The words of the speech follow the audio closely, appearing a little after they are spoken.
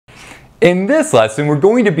In this lesson, we're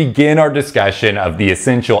going to begin our discussion of the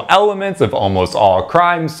essential elements of almost all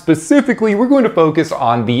crimes. Specifically, we're going to focus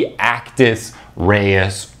on the Actus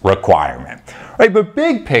Reus requirement. Right, but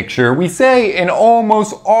big picture, we say in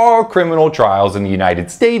almost all criminal trials in the United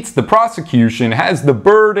States, the prosecution has the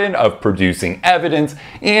burden of producing evidence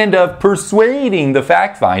and of persuading the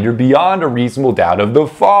fact finder beyond a reasonable doubt of the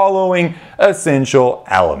following essential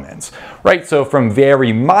elements. Right, so from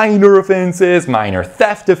very minor offenses, minor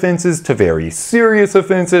theft offenses, to very serious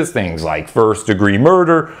offenses, things like first-degree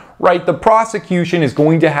murder, right, the prosecution is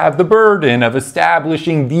going to have the burden of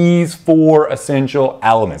establishing these four essential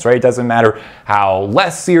elements, right? It doesn't matter how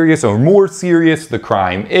less serious or more serious the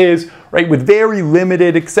crime is, right, with very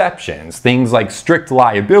limited exceptions, things like strict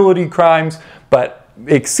liability crimes, but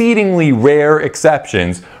exceedingly rare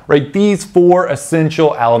exceptions, right? These four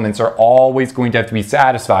essential elements are always going to have to be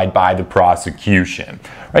satisfied by the prosecution,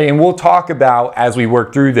 right? And we'll talk about, as we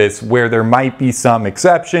work through this, where there might be some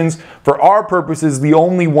exceptions. For our purposes, the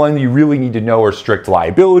only one you really need to know are strict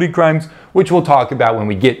liability crimes, which we'll talk about when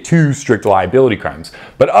we get to strict liability crimes.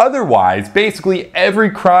 But otherwise, basically every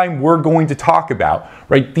crime we're going to talk about,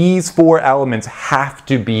 right, these four elements have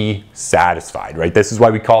to be satisfied, right? This is why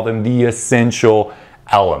we call them the essential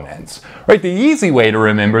elements, right? The easy way to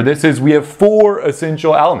remember this is we have four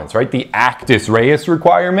essential elements, right? The Actus Reus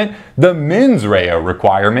requirement, the mens rea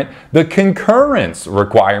requirement, the concurrence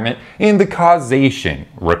requirement, and the causation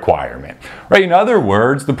requirement, right? In other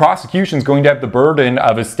words, the prosecution is going to have the burden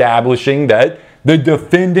of establishing that the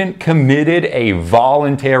defendant committed a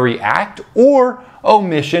voluntary act or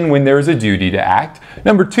omission when there is a duty to act.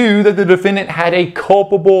 Number two, that the defendant had a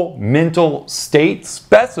culpable mental state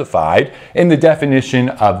specified in the definition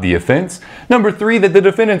of the offense. Number three, that the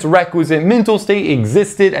defendant's requisite mental state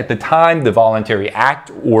existed at the time the voluntary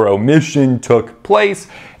act or omission took place.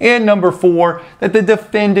 And number four, that the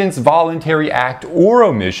defendant's voluntary act or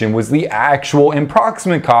omission was the actual and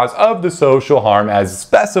proximate cause of the social harm as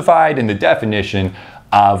specified in the definition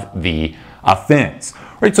of the offense.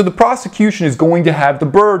 Right, so the prosecution is going to have the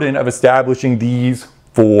burden of establishing these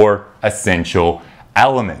four essential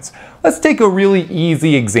elements. Let's take a really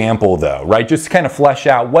easy example though, right? Just to kind of flesh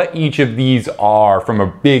out what each of these are from a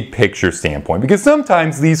big picture standpoint, because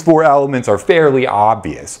sometimes these four elements are fairly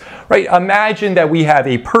obvious, right? Imagine that we have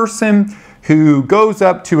a person who goes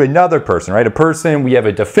up to another person, right? We have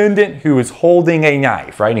a defendant who is holding a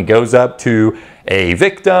knife, right? And he goes up to a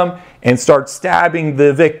victim and starts stabbing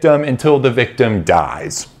the victim until the victim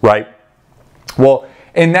dies, right? Well,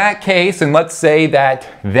 in that case, and let's say that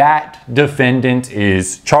that defendant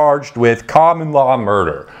is charged with common law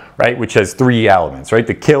murder, right? Which has three elements, right?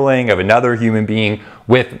 The killing of another human being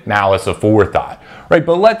with malice aforethought, right?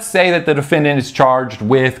 But let's say that the defendant is charged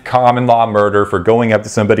with common law murder for going up to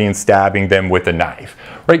somebody and stabbing them with a knife,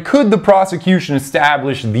 right? Could the prosecution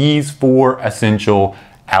establish these four essential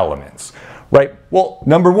elements? Right? Well,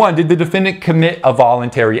 number one, did the defendant commit a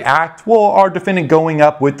voluntary act? Well, our defendant going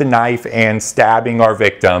up with the knife and stabbing our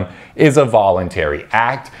victim is a voluntary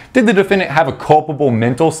act. Did the defendant have a culpable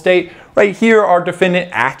mental state? Right here, our defendant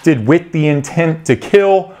acted with the intent to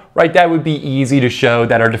kill. Right? That would be easy to show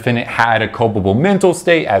that our defendant had a culpable mental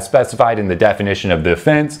state as specified in the definition of the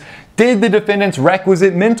offense. Did the defendant's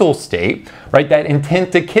requisite mental state, right, that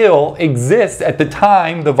intent to kill, exist at the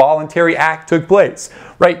time the voluntary act took place?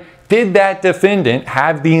 Right? Did that defendant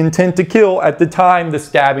have the intent to kill at the time the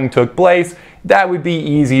stabbing took place? That would be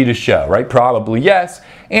easy to show, right? Probably yes.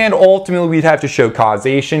 And ultimately, we'd have to show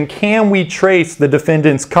causation. Can we trace the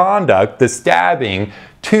defendant's conduct, the stabbing,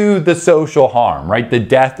 to the social harm, right? The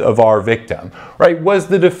death of our victim, right? Was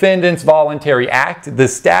the defendant's voluntary act, the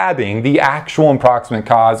stabbing, the actual and proximate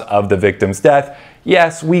cause of the victim's death?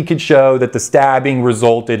 Yes, we could show that the stabbing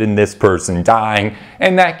resulted in this person dying.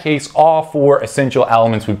 In that case, all four essential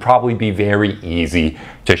elements would probably be very easy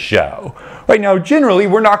to show. Right now, generally,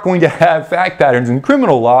 we're not going to have fact patterns in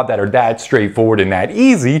criminal law that are that straightforward and that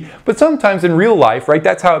easy, but sometimes in real life, right,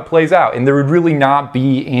 that's how it plays out, and there would really not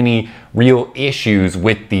be any real issues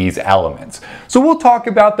with these elements. So we'll talk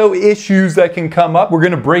about the issues that can come up. We're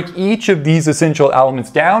going to break each of these essential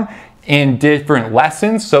elements down in different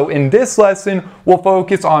lessons. So in this lesson, we'll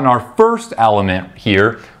focus on our first element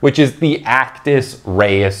here, which is the Actus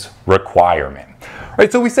Reus requirement.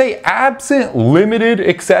 Right, so we say absent limited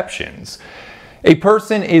exceptions, a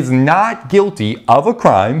person is not guilty of a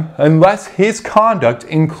crime unless his conduct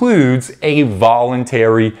includes a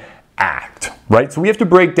voluntary act, right? So we have to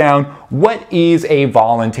break down what is a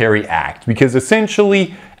voluntary act, because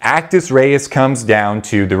essentially Actus Reus comes down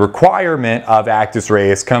to, the requirement of Actus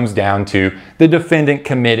Reus comes down to the defendant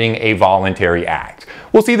committing a voluntary act.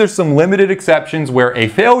 We'll see there's some limited exceptions where a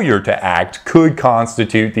failure to act could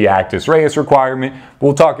constitute the Actus Reus requirement.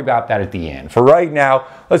 We'll talk about that at the end. For right now,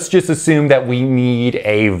 let's just assume that we need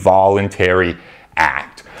a voluntary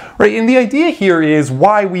act. Right, and the idea here is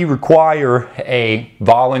why we require a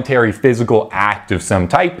voluntary physical act of some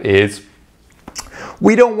type is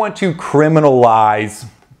we don't want to criminalize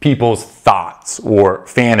people's thoughts or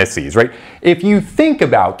fantasies, right? If you think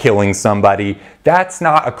about killing somebody, that's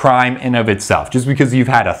not a crime in of itself. Just because you've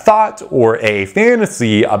had a thought or a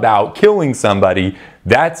fantasy about killing somebody,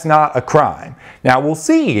 that's not a crime. Now we'll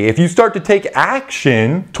see, if you start to take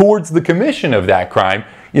action towards the commission of that crime,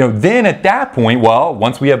 then at that point, well,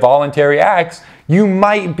 once we have voluntary acts, you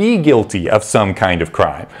might be guilty of some kind of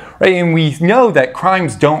crime, right? And we know that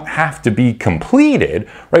crimes don't have to be completed,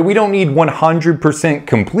 right? We don't need 100%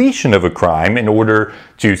 completion of a crime in order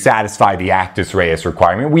to satisfy the Actus Reus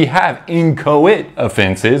requirement. We have inchoate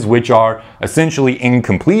offenses, which are essentially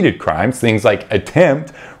incompleted crimes, things like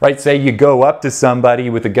attempt, right? Say you go up to somebody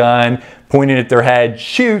with a gun, pointing at their head,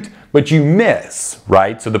 shoot, but you miss,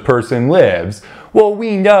 right? So the person lives. Well,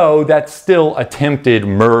 we know that's still attempted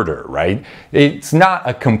murder, right? It's not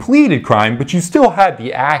a completed crime, but you still had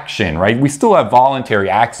the action, right? We still have voluntary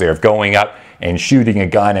acts there of going up and shooting a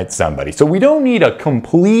gun at somebody. So we don't need a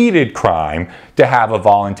completed crime to have a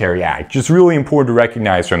voluntary act. Just really important to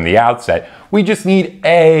recognize from the outset. We just need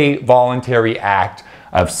a voluntary act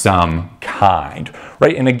of some kind,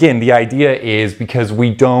 right? And again, the idea is because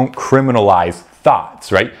we don't criminalize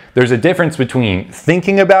thoughts, right? There's a difference between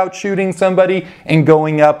thinking about shooting somebody and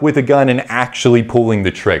going up with a gun and actually pulling the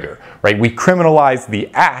trigger, right? We criminalize the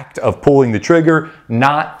act of pulling the trigger,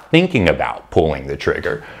 not thinking about pulling the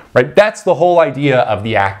trigger, right? That's the whole idea of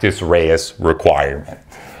the Actus Reus requirement.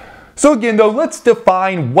 So again, though, let's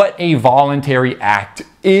define what a voluntary act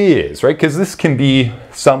is, right? Because this can be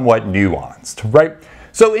somewhat nuanced, right?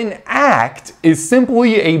 So an act is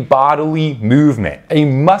simply a bodily movement, a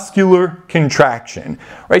muscular contraction,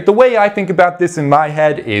 right? The way I think about this in my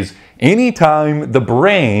head is anytime the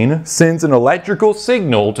brain sends an electrical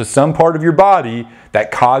signal to some part of your body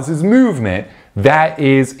that causes movement, that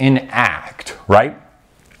is an act, right?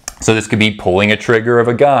 So this could be pulling a trigger of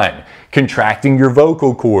a gun, contracting your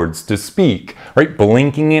vocal cords to speak, right?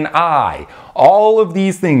 Blinking an eye. All of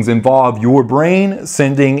these things involve your brain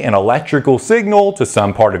sending an electrical signal to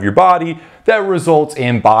some part of your body that results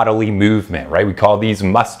in bodily movement, right? We call these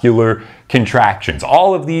muscular contractions.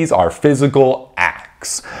 All of these are physical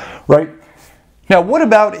acts, right? Now, what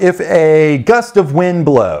about if a gust of wind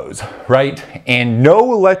blows, right? And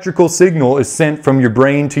no electrical signal is sent from your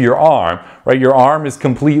brain to your arm, right? Your arm is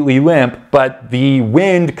completely limp, but the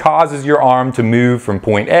wind causes your arm to move from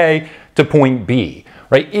point A to point B,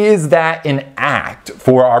 right? Is that an act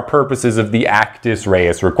for our purposes of the Actus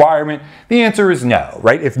Reus requirement? The answer is no,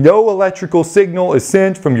 right? If no electrical signal is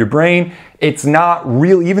sent from your brain, it's not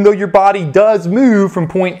real, even though your body does move from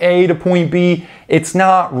point A to point B, it's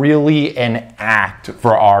not really an act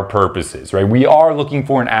for our purposes, right? We are looking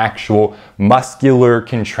for an actual muscular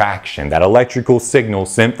contraction, that electrical signal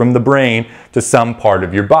sent from the brain to some part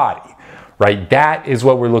of your body. Right? That is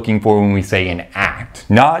what we're looking for when we say an act,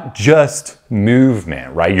 not just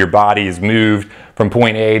movement, right? Your body is moved from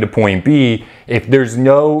point A to point B. If there's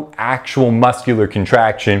no actual muscular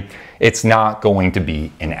contraction, it's not going to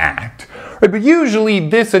be an act. Right? But usually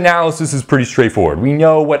this analysis is pretty straightforward. We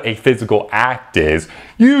know what a physical act is.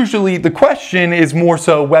 Usually the question is more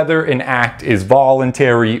so whether an act is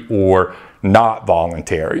voluntary or not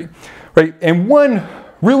voluntary, right? And one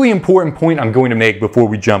really important point I'm going to make before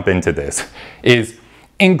we jump into this is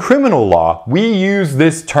in criminal law, we use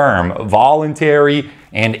this term voluntary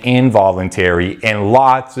and involuntary in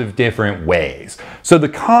lots of different ways. So the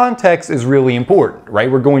context is really important,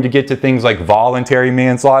 right? We're going to get to things like voluntary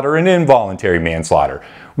manslaughter and involuntary manslaughter.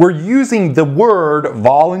 We're using the word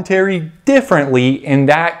voluntary differently in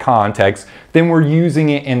that context than we're using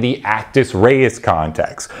it in the Actus Reus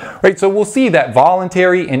context, right? So we'll see that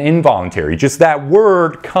voluntary and involuntary, just that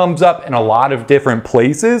word comes up in a lot of different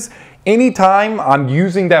places. Anytime I'm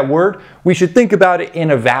using that word, we should think about it in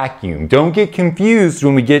a vacuum. Don't get confused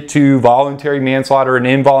when we get to voluntary manslaughter and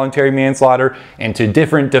involuntary manslaughter and to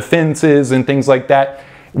different defenses and things like that.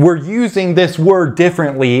 We're using this word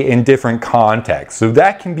differently in different contexts. So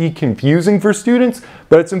that can be confusing for students,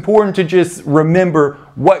 but it's important to just remember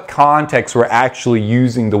what context we're actually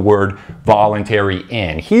using the word voluntary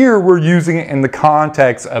in. Here we're using it in the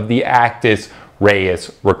context of the Actus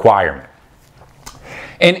Reus requirement.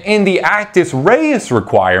 And in the Actus Reus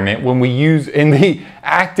requirement, when we use, in the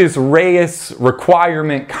Actus Reus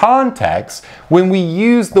requirement context, when we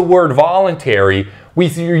use the word voluntary,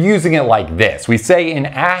 we're using it like this. We say an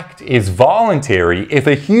act is voluntary if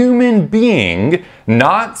a human being,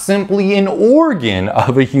 not simply an organ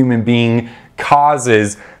of a human being,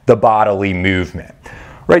 causes the bodily movement.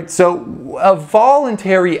 Right, so a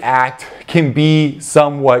voluntary act can be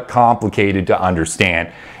somewhat complicated to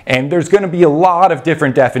understand, and there's going to be a lot of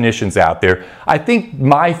different definitions out there. I think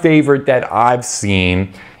my favorite that I've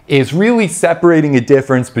seen is really separating a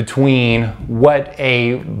difference between what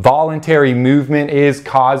a voluntary movement is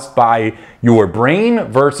caused by your brain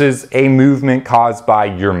versus a movement caused by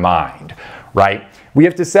your mind, right? We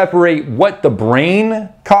have to separate what the brain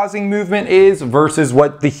causing movement is versus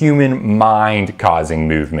what the human mind causing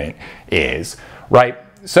movement is, right?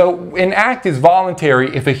 So an act is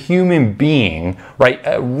voluntary if a human being, right,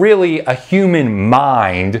 really a human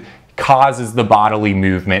mind causes the bodily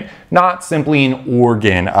movement, not simply an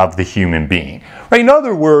organ of the human being. Right? In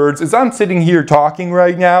other words, as I'm sitting here talking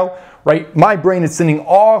right now, right, my brain is sending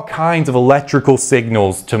all kinds of electrical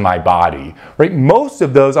signals to my body. Right? Most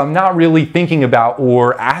of those I'm not really thinking about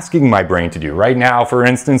or asking my brain to do. Right now, for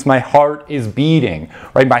instance, my heart is beating.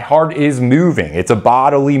 Right? My heart is moving. It's a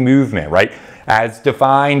bodily movement, right? As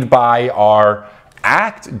defined by our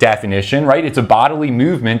act definition, right? It's a bodily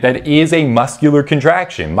movement that is a muscular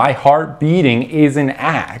contraction. My heart beating is an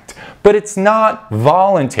act, but it's not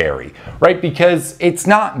voluntary, right? Because it's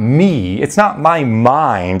not me, it's not my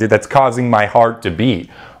mind that's causing my heart to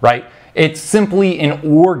beat, right? It's simply an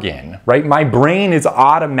organ, right? My brain is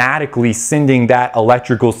automatically sending that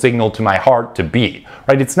electrical signal to my heart to beat,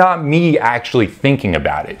 right? It's not me actually thinking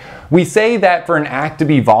about it. We say that for an act to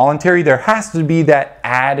be voluntary, there has to be that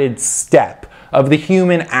added step of the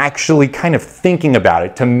human actually kind of thinking about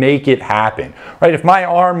it to make it happen, right? If my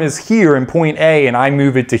arm is here in point A and I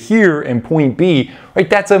move it to here in point B, right,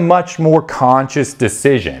 that's a much more conscious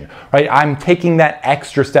decision, right? I'm taking that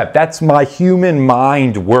extra step. That's my human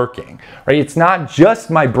mind working, right? It's not just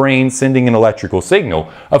my brain sending an electrical signal.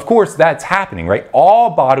 Of course, that's happening, right?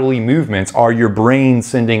 All bodily movements are your brain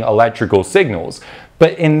sending electrical signals.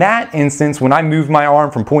 But in that instance, when I move my arm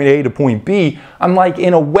from point A to point B, I'm like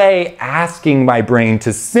in a way asking my brain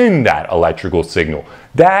to send that electrical signal.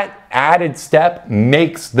 That added step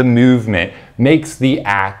makes the movement, makes the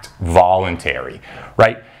act voluntary,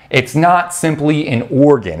 right? It's not simply an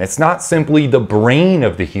organ. It's not simply the brain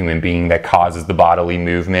of the human being that causes the bodily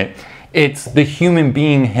movement. It's the human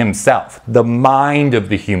being himself. The mind of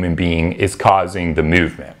the human being is causing the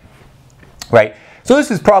movement, right? So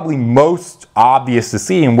this is probably most obvious to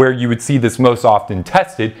see, and where you would see this most often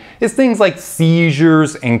tested is things like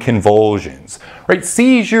seizures and convulsions, right?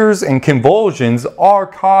 Seizures and convulsions are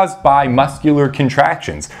caused by muscular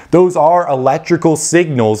contractions. Those are electrical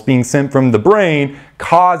signals being sent from the brain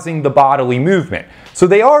causing the bodily movement. So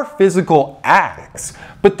they are physical acts,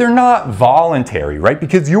 but they're not voluntary, right?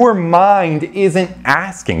 Because your mind isn't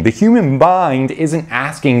asking. The human mind isn't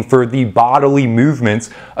asking for the bodily movements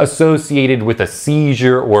associated with a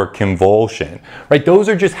seizure or convulsion, right? Those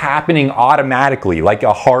are just happening automatically, like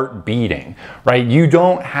a heart beating, right? You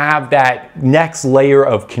don't have that next layer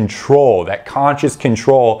of control, that conscious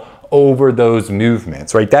control over those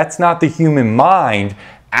movements, right? That's not the human mind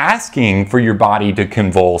asking for your body to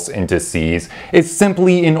convulse and to seize. It's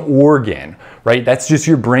simply an organ, right? That's just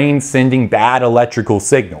your brain sending bad electrical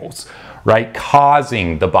signals, right?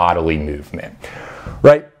 Causing the bodily movement,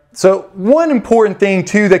 right? So one important thing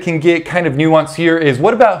too that can get kind of nuanced here is,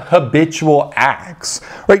 what about habitual acts,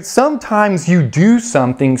 right? Sometimes you do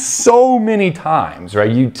something so many times, right?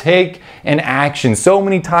 You take an action so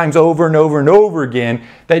many times over and over and over again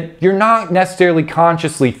that you're not necessarily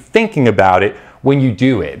consciously thinking about it when you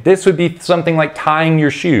do it. This would be something like tying your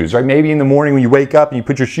shoes, right? Maybe in the morning when you wake up and you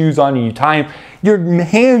put your shoes on and you tie them, your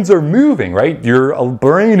hands are moving, right? Your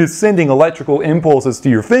brain is sending electrical impulses to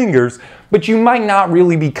your fingers, but you might not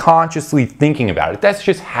really be consciously thinking about it. That's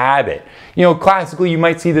just habit. You know, classically, you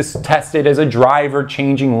might see this tested as a driver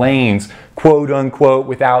changing lanes, quote unquote,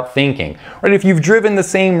 without thinking. Right? If you've driven the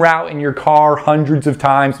same route in your car hundreds of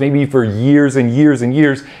times, maybe for years and years and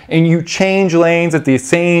years, and you change lanes at the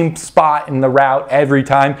same spot in the route every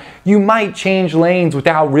time, you might change lanes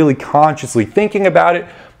without really consciously thinking about it.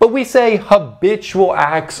 But we say habitual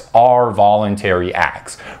acts are voluntary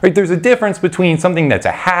acts, right? There's a difference between something that's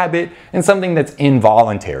a habit and something that's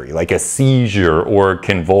involuntary, like a seizure or a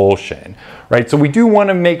convulsion, right? So we do want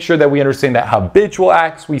to make sure that we understand that habitual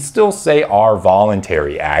acts, we still say are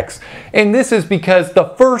voluntary acts. And this is because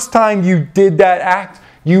the first time you did that act,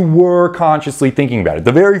 you were consciously thinking about it.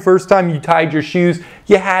 The very first time you tied your shoes,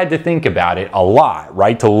 you had to think about it a lot,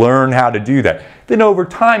 right, to learn how to do that. Then over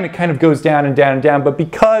time, it kind of goes down and down and down, but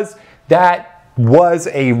because that was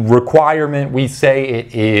a requirement, we say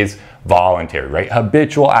it is voluntary, right?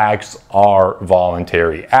 Habitual acts are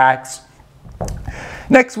voluntary acts.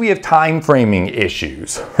 Next, we have time framing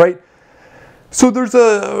issues, right? So there's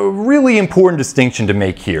a really important distinction to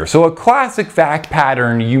make here. So a classic fact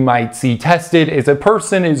pattern you might see tested is a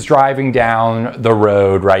person is driving down the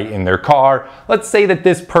road, right, in their car. Let's say that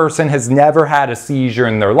this person has never had a seizure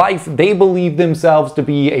in their life. They believe themselves to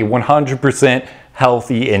be a 100%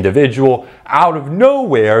 healthy individual. Out of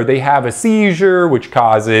nowhere, they have a seizure which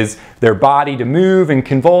causes their body to move and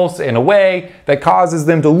convulse in a way that causes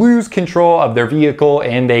them to lose control of their vehicle,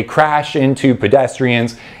 and they crash into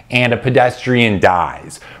pedestrians and a pedestrian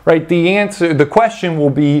dies, right? The question will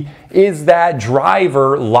be, is that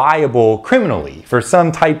driver liable criminally for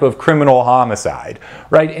some type of criminal homicide,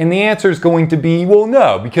 right? And the answer is going to be, well,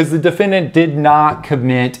 no, because the defendant did not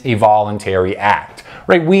commit a voluntary act.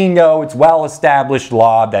 Right, we know it's well-established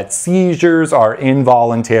law that seizures are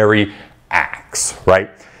involuntary acts, right?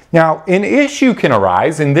 Now, an issue can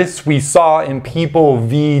arise, and this we saw in People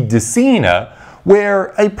v. Decina, where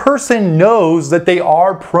a person knows that they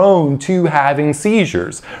are prone to having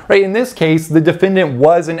seizures, right? In this case, the defendant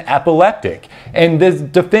was an epileptic, and this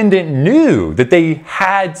defendant knew that they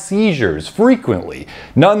had seizures frequently.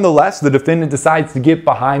 Nonetheless, the defendant decides to get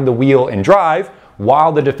behind the wheel and drive.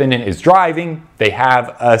 While the defendant is driving, they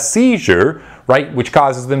have a seizure, right, which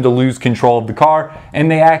causes them to lose control of the car,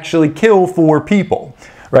 and they actually kill 4 people,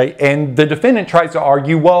 right? And the defendant tries to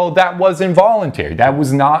argue, well, that was involuntary. That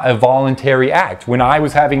was not a voluntary act. When I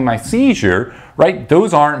was having my seizure, right,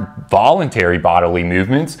 those aren't voluntary bodily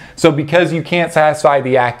movements. So because you can't satisfy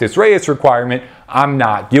the Actus Reus requirement, I'm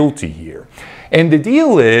not guilty here. And the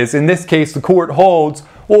deal is, in this case, the court holds,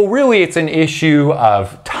 well, really it's an issue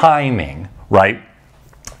of timing, right?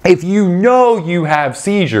 If you know you have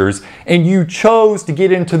seizures and you chose to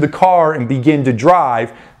get into the car and begin to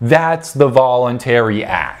drive, that's the voluntary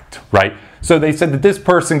act, right? So they said that this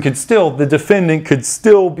person could still, the defendant could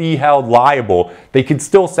still be held liable. They could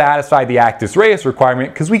still satisfy the Actus Reus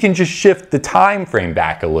requirement because we can just shift the time frame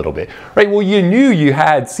back a little bit, right? Well, you knew you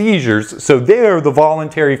had seizures, so there the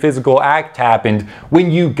voluntary physical act happened when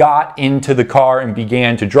you got into the car and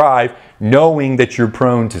began to drive, knowing that you're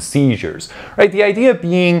prone to seizures, right? The idea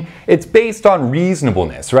being it's based on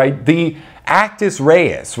reasonableness, right? The Actus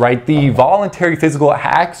Reus, right? The voluntary physical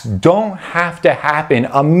acts don't have to happen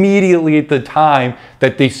immediately at the time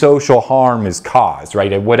that the social harm is caused,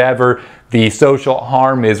 right? At whatever the social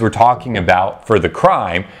harm is we're talking about for the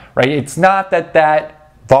crime, right? It's not that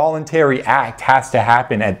that voluntary act has to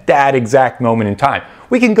happen at that exact moment in time.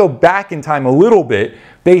 We can go back in time a little bit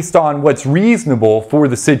based on what's reasonable for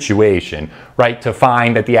the situation, right? To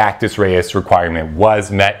find that the Actus Reus requirement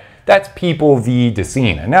was met. That's People v.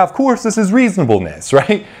 Decina. Now, of course, this is reasonableness,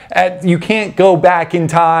 right? You can't go back in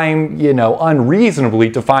time,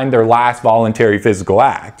 unreasonably to find their last voluntary physical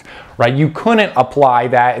act, right? You couldn't apply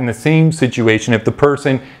that in the same situation if the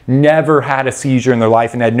person never had a seizure in their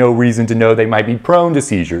life and had no reason to know they might be prone to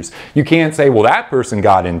seizures. You can't say, well, that person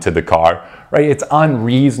got into the car, right? It's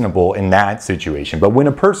unreasonable in that situation. But when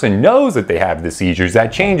a person knows that they have the seizures,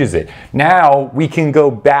 that changes it. Now we can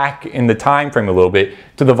go back in the time frame a little bit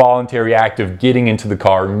to the voluntary act of getting into the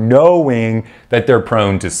car knowing that they're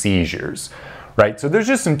prone to seizures, right? So there's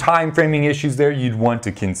just some time framing issues there you'd want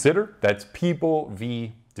to consider. That's People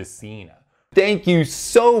v. Decina. Thank you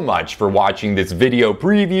so much for watching this video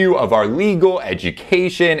preview of our Legal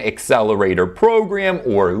Education Accelerator Program,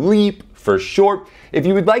 or LEAP for short. If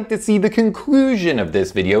you would like to see the conclusion of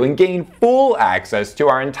this video and gain full access to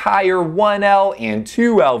our entire 1L and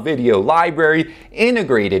 2L video library,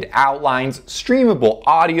 integrated outlines, streamable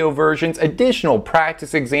audio versions, additional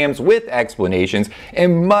practice exams with explanations,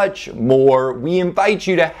 and much more, we invite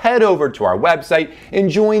you to head over to our website and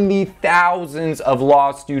join the thousands of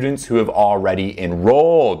law students who have already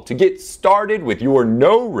enrolled. To get started with your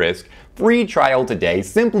no-risk free trial today,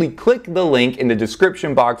 simply click the link in the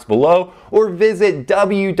description box below or visit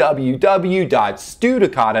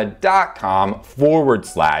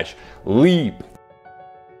www.studicata.com/leap.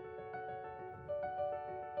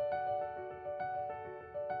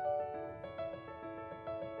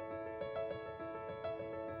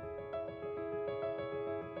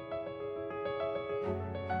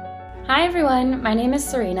 Hi everyone, my name is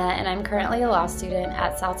Serena and I'm currently a law student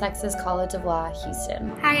at South Texas College of Law,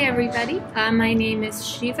 Houston. Hi everybody, my name is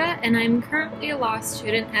Shiva and I'm currently a law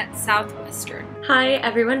student at Southwestern. Hi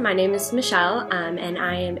everyone, my name is Michelle and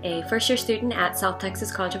I am a first-year student at South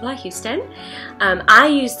Texas College of Law, Houston. I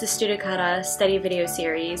used the Studicata study video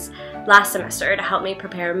series last semester to help me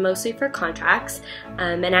prepare mostly for contracts,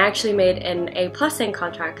 and I actually made an A+ in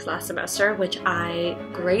contracts last semester, which I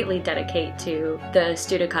greatly dedicate to the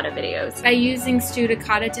Studicata videos. By using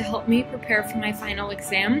Studicata to help me prepare for my final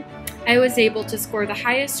exam, I was able to score the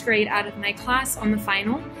highest grade out of my class on the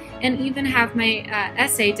final and even have my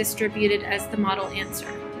essay distributed as the model answer.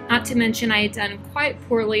 Not to mention I had done quite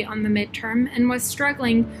poorly on the midterm and was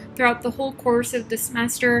struggling throughout the whole course of the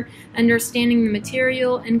semester, understanding the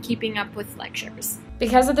material and keeping up with lectures.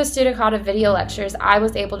 Because of the Studicata video lectures, I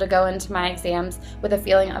was able to go into my exams with a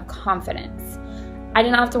feeling of confidence. I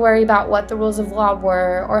didn't have to worry about what the rules of law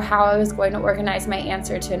were or how I was going to organize my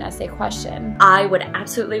answer to an essay question. I would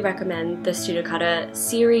absolutely recommend the Studicata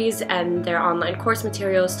series and their online course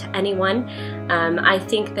materials to anyone. I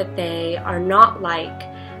think that they are not like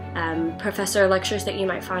professor lectures that you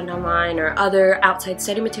might find online or other outside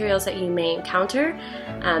study materials that you may encounter.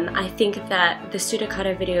 I think that the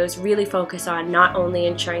Studicata videos really focus on not only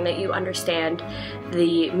ensuring that you understand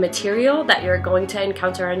the material that you're going to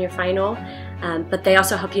encounter on your final, but they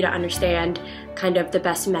also help you to understand kind of the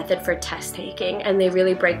best method for test taking, and they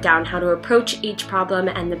really break down how to approach each problem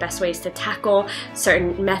and the best ways to tackle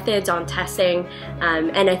certain methods on testing,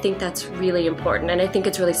 and I think that's really important, and I think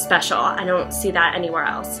it's really special. I don't see that anywhere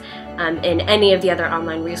else in any of the other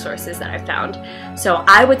online resources that I've found. So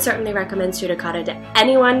I would certainly recommend Studicata to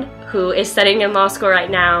anyone who is studying in law school right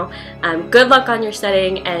now. Good luck on your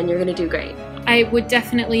studying and you're going to do great. I would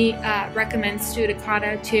definitely recommend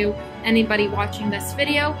Studicata to anybody watching this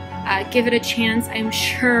video. Give it a chance.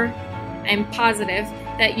 I'm positive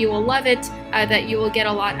that you will love it, that you will get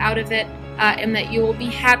a lot out of it, and that you will be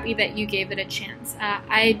happy that you gave it a chance.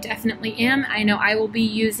 I definitely am. I know I will be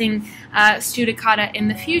using Studicata in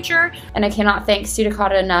the future. And I cannot thank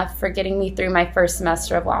Studicata enough for getting me through my first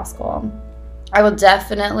semester of law school. I will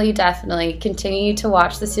definitely continue to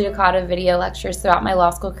watch the Studicata video lectures throughout my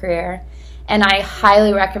law school career, and I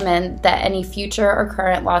highly recommend that any future or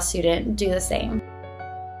current law student do the same.